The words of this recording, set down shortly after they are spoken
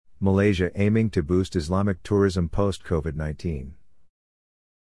Malaysia aiming to boost Islamic tourism post-COVID-19.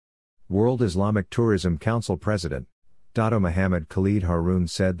 World Islamic Tourism Council President, Dato Muhammad Khalid Haroon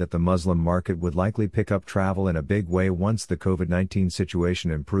said that the Muslim market would likely pick up travel in a big way once the COVID-19 situation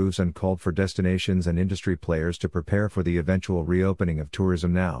improves, and called for destinations and industry players to prepare for the eventual reopening of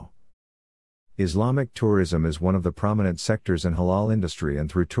tourism now. Islamic tourism is one of the prominent sectors in halal industry,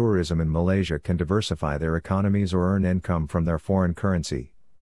 and through tourism in Malaysia can diversify their economies or earn income from their foreign currency.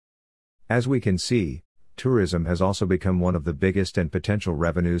 As we can see, tourism has also become one of the biggest and potential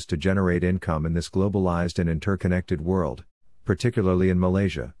revenues to generate income in this globalized and interconnected world, particularly in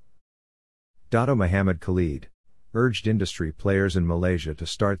Malaysia. Dato Muhammad Khalid urged industry players in Malaysia to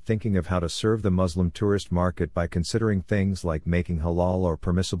start thinking of how to serve the Muslim tourist market by considering things like making halal or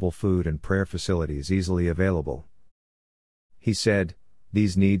permissible food and prayer facilities easily available. He said,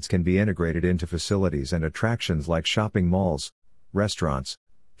 these needs can be integrated into facilities and attractions like shopping malls, restaurants,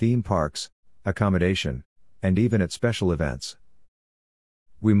 theme parks, accommodation, and even at special events.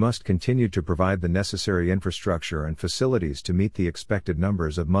 We must continue to provide the necessary infrastructure and facilities to meet the expected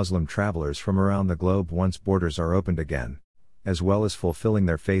numbers of Muslim travelers from around the globe once borders are opened again, as well as fulfilling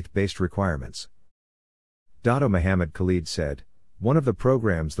their faith-based requirements. Dato Muhammad Khalid said, one of the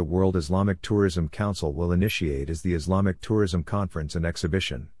programs the World Islamic Tourism Council will initiate is the Islamic Tourism Conference and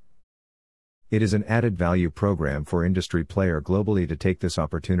Exhibition. It is an added value program for industry player globally to take this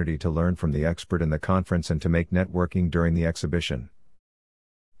opportunity to learn from the expert in the conference and to make networking during the exhibition.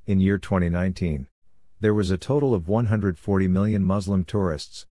 In year 2019, there was a total of 140 million Muslim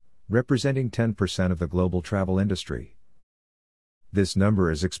tourists, representing 10% of the global travel industry. This number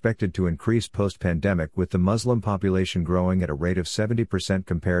is expected to increase post-pandemic, with the Muslim population growing at a rate of 70%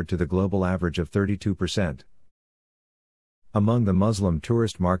 compared to the global average of 32%. Among the Muslim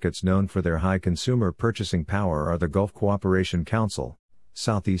tourist markets known for their high consumer purchasing power are the Gulf Cooperation Council,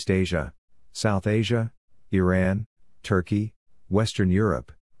 Southeast Asia, South Asia, Iran, Turkey, Western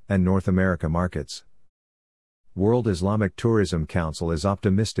Europe, and North America markets. World Islamic Tourism Council is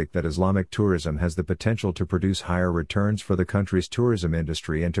optimistic that Islamic tourism has the potential to produce higher returns for the country's tourism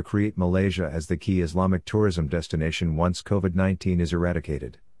industry and to create Malaysia as the key Islamic tourism destination once COVID-19 is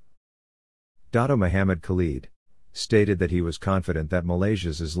eradicated. Dato Muhammad Khalid stated that he was confident that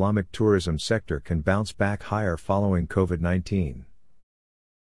Malaysia's Islamic tourism sector can bounce back higher following COVID-19.